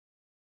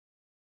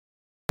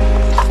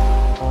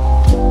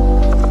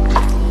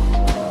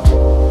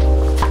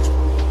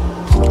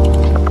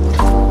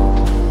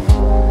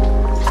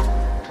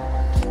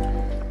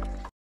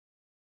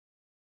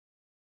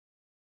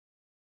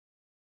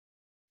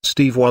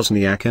Steve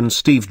Wozniak and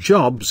Steve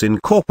Jobs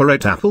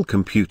Incorporate Apple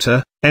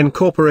Computer,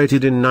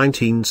 Incorporated in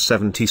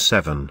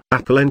 1977.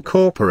 Apple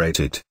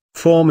Incorporated,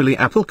 formerly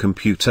Apple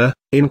Computer,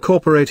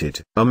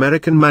 Incorporated,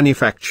 American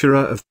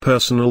manufacturer of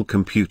personal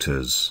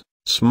computers,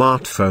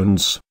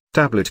 smartphones,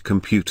 tablet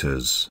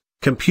computers,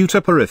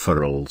 computer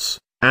peripherals,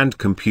 and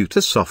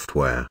computer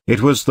software.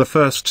 It was the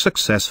first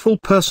successful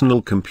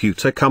personal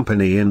computer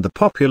company and the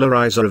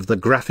popularizer of the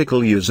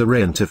graphical user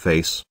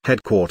interface.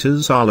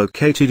 Headquarters are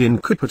located in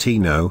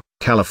Cupertino,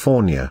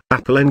 California.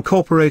 Apple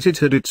Incorporated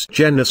had its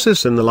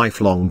genesis in the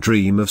lifelong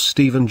dream of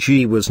Stephen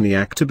G.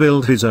 Wozniak to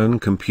build his own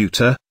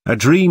computer, a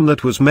dream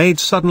that was made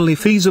suddenly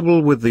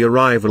feasible with the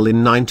arrival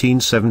in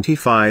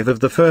 1975 of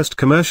the first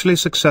commercially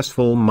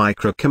successful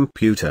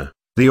microcomputer,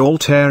 the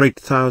Altair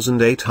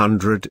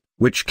 8800,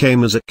 which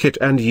came as a kit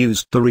and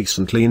used the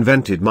recently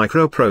invented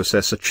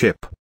microprocessor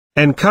chip.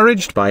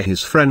 Encouraged by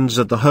his friends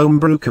at the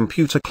Homebrew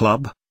Computer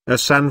Club, a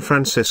San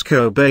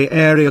Francisco Bay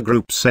Area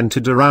group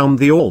centered around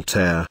the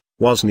Altair,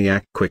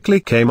 Wozniak quickly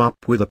came up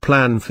with a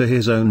plan for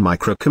his own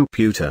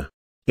microcomputer.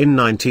 In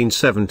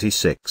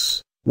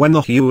 1976, when the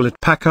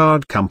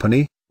Hewlett-Packard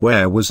Company,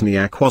 where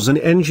Wozniak was an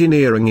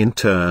engineering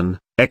intern,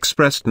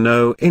 expressed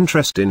no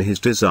interest in his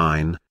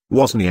design,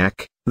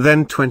 Wozniak,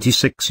 then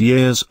 26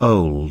 years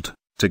old,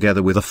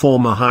 together with a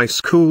former high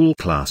school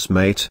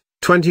classmate,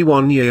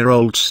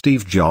 21-year-old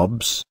Steve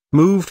Jobs,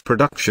 moved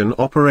production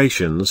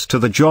operations to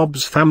the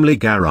Jobs family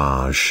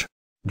garage.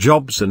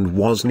 Jobs and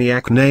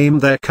Wozniak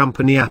named their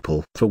company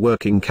Apple. For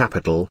working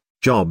capital,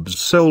 Jobs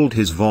sold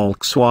his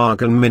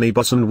Volkswagen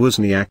minibus and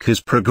Wozniak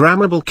his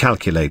programmable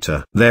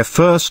calculator. Their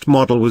first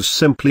model was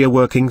simply a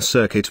working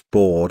circuit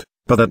board,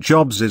 but at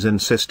Jobs'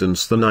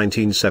 insistence the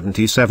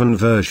 1977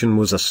 version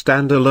was a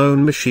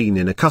standalone machine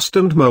in a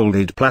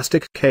custom-molded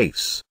plastic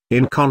case,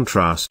 in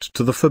contrast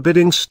to the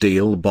forbidding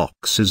steel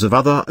boxes of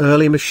other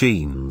early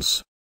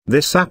machines.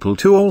 This Apple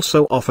II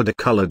also offered a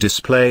color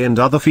display and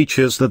other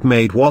features that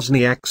made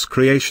Wozniak's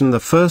creation the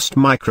first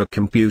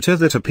microcomputer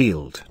that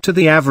appealed to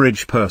the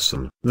average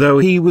person. Though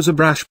he was a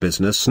brash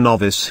business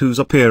novice whose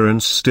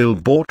appearance still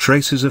bore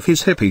traces of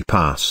his hippie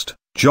past,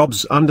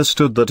 Jobs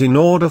understood that in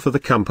order for the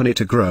company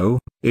to grow,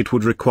 it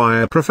would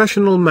require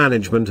professional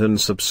management and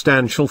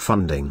substantial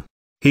funding.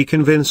 He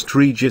convinced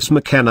Regis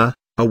McKenna,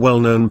 a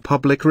well-known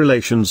public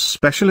relations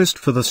specialist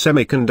for the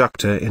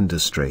semiconductor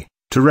industry,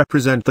 to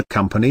represent the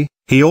company.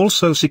 He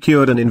also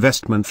secured an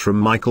investment from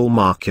Michael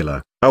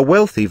Markula, a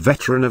wealthy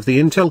veteran of the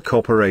Intel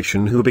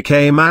Corporation who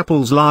became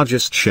Apple's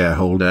largest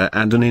shareholder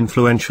and an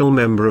influential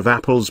member of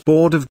Apple's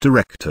board of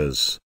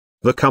directors.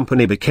 The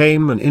company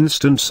became an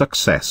instant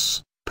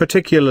success,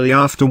 particularly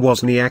after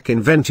Wozniak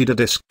invented a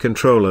disk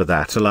controller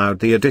that allowed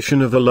the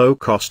addition of a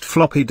low-cost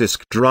floppy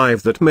disk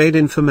drive that made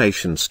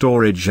information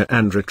storage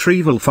and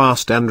retrieval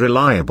fast and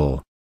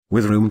reliable.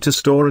 With room to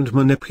store and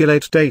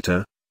manipulate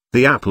data,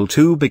 the Apple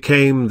II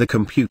became the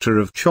computer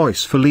of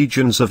choice for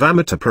legions of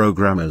amateur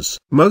programmers.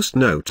 Most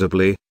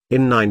notably,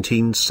 in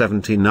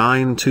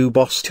 1979 two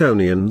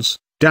Bostonians,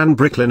 Dan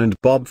Bricklin and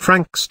Bob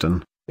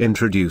Frankston,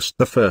 introduced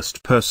the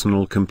first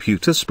personal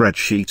computer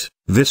spreadsheet,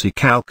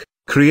 VisiCalc,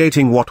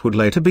 creating what would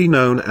later be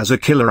known as a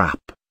killer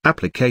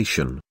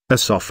application, a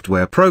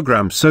software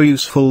program so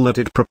useful that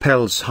it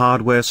propels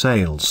hardware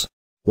sales.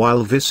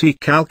 While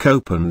VisiCalc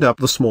opened up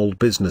the small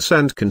business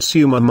and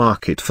consumer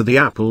market for the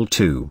Apple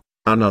II,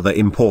 another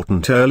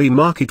important early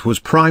market was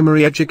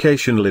primary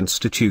educational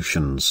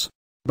institutions.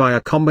 By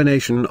a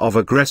combination of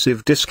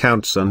aggressive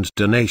discounts and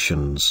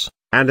donations,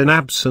 and an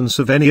absence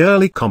of any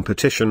early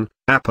competition,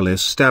 Apple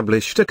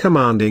established a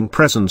commanding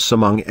presence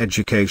among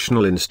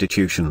educational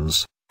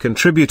institutions,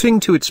 contributing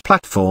to its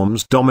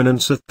platform's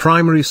dominance of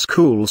primary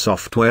school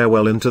software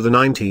well into the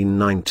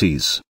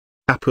 1990s.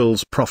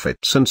 Apple's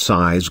profits and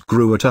size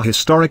grew at a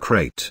historic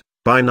rate.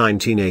 By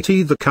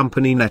 1980 the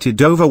company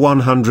netted over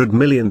 $100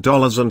 million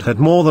and had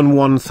more than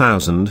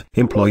 1,000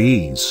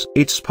 employees.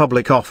 Its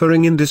public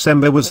offering in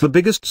December was the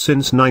biggest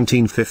since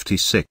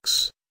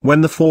 1956,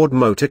 when the Ford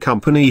Motor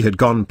Company had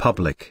gone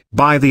public.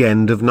 By the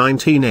end of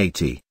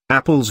 1980,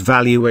 Apple's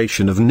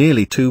valuation of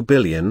nearly $2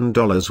 billion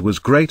was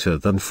greater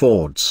than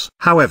Ford's.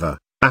 However,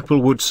 Apple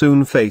would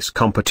soon face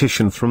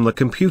competition from the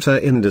computer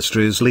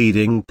industry's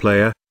leading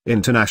player,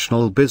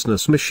 International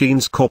Business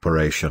Machines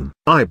Corporation.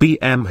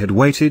 IBM had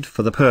waited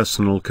for the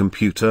personal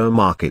computer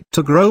market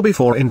to grow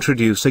before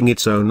introducing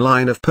its own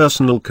line of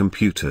personal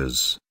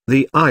computers,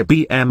 the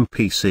IBM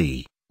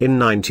PC. In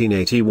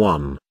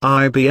 1981,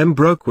 IBM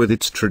broke with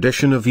its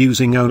tradition of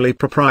using only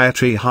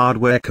proprietary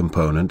hardware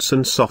components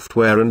and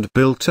software and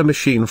built a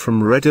machine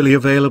from readily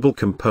available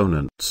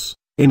components,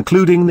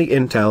 including the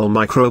Intel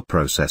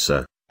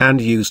microprocessor,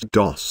 and used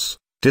DOS,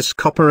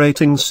 disk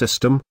operating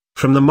system,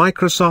 from the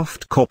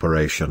Microsoft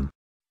Corporation.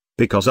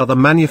 Because other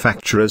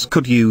manufacturers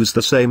could use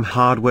the same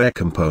hardware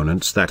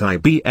components that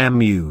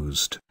IBM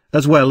used,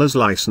 as well as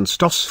licensed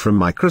DOS from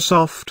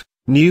Microsoft,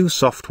 new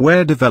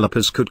software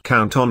developers could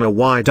count on a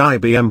wide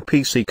IBM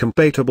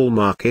PC-compatible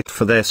market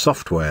for their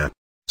software.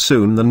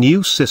 Soon the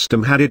new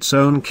system had its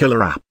own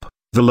killer app,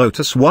 the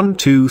Lotus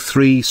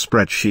 123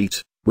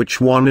 spreadsheet,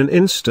 which won an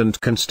instant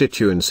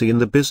constituency in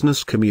the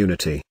business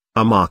community,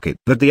 a market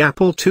that the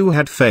Apple II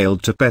had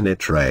failed to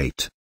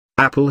penetrate.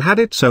 Apple had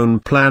its own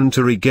plan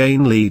to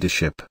regain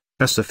leadership,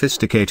 a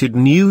sophisticated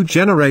new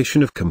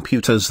generation of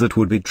computers that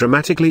would be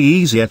dramatically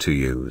easier to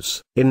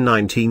use. In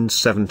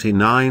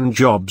 1979,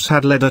 Jobs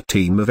had led a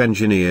team of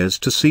engineers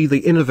to see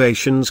the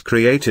innovations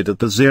created at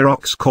the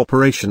Xerox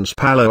Corporation's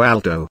Palo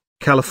Alto,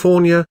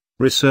 California,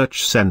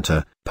 Research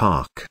Center,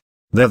 Park.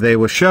 There they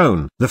were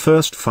shown the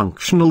first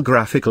functional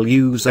graphical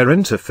user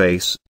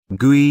interface,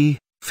 GUI,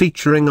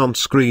 featuring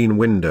on-screen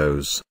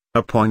windows,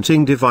 a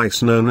pointing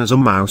device known as a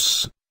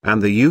mouse,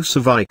 and the use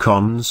of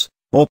icons,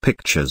 or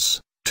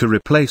pictures, to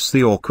replace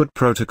the awkward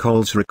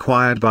protocols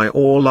required by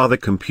all other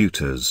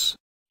computers.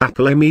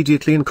 Apple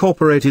immediately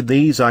incorporated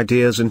these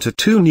ideas into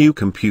two new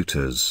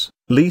computers,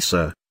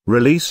 Lisa,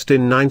 released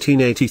in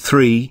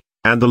 1983,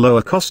 and the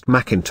lower-cost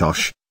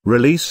Macintosh,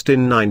 released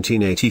in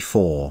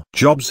 1984.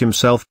 Jobs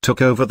himself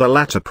took over the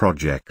latter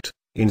project,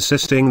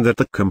 insisting that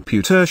the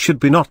computer should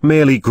be not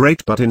merely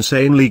great but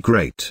insanely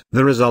great.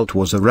 The result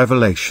was a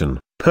revelation,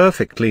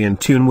 perfectly in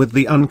tune with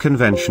the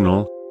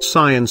unconventional,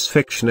 science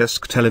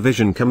fiction-esque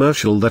television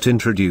commercial that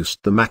introduced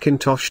the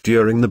Macintosh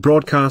during the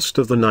broadcast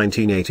of the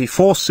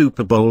 1984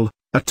 Super Bowl,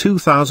 a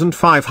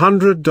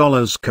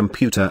 $2,500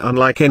 computer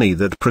unlike any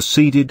that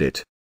preceded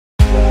it.